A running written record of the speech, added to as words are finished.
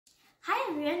Hi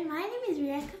everyone, my name is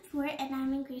Priyanka and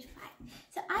I'm in grade 5.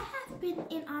 So I have been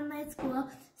in online school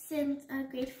since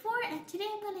grade 4 and today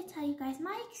I'm going to tell you guys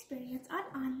my experience on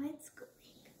online schooling.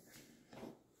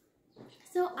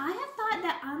 So I have thought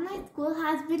that online school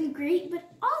has been great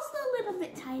but also a little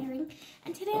bit tiring,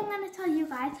 and today I'm going to tell you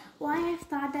guys why I've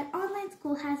thought that online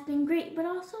school has been great but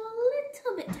also a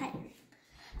little bit tiring.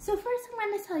 So first I'm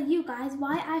going to tell you guys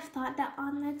why I've thought that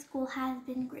online school has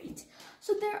been great.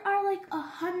 So there are like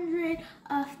 100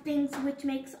 of things which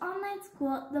makes online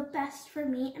school the best for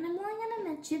me, and I'm only going to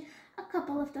mention a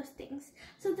couple of those things.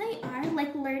 So they are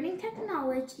like learning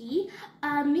technology,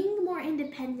 being more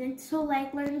independent, so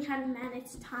like learning how to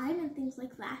manage time and things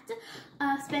like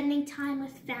that, spending time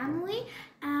with family,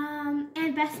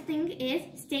 and best thing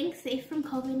is staying safe from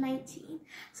COVID-19.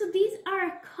 So these are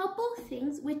a couple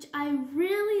things which I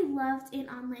really loved in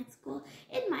online school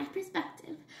in my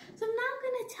perspective. So I'm now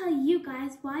going to tell you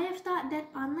guys why I've thought that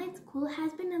online school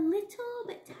has been a little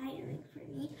bit tiring for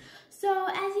me. So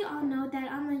as you all know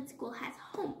that online school has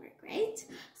homework, right?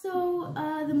 So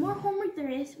the more homework there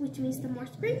is, which means the more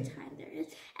screen time there is.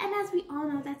 And as we all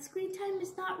know that screen time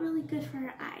is not really good for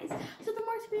our eyes. So the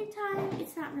more screen time,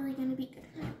 it's not really going to be good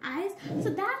for our eyes. So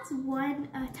that's one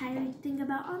tiring thing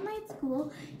about online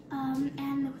school.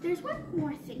 And there's one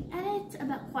more thing, and it's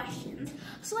about questions.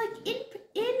 So like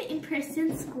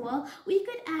in-person school, we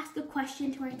could ask a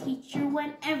question to our teacher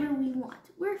whenever we want.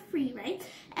 We're free, right?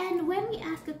 And when we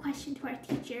ask a question to our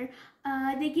teacher,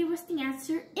 they give us the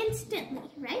answer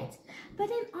instantly, right? But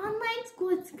in online school,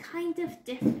 it's kind of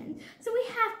different. So we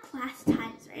have class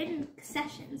times, right, and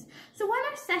sessions. So when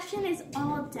our session is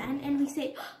all done and we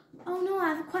say, oh no, I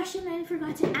have a question and I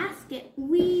forgot to ask it,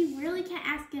 we really can't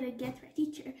ask it again to our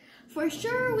teacher. For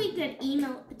sure, we could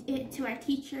email it to our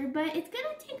teacher, but it's going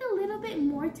to take a little bit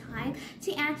more time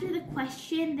to answer the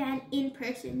question than in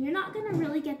person. You're not going to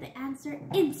really get the answer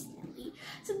instantly.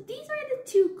 So these are the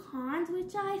two cons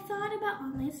which I thought about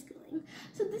online schooling.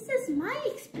 So this is my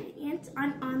experience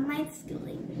on online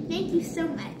schooling. Thank you so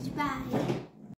much. Bye.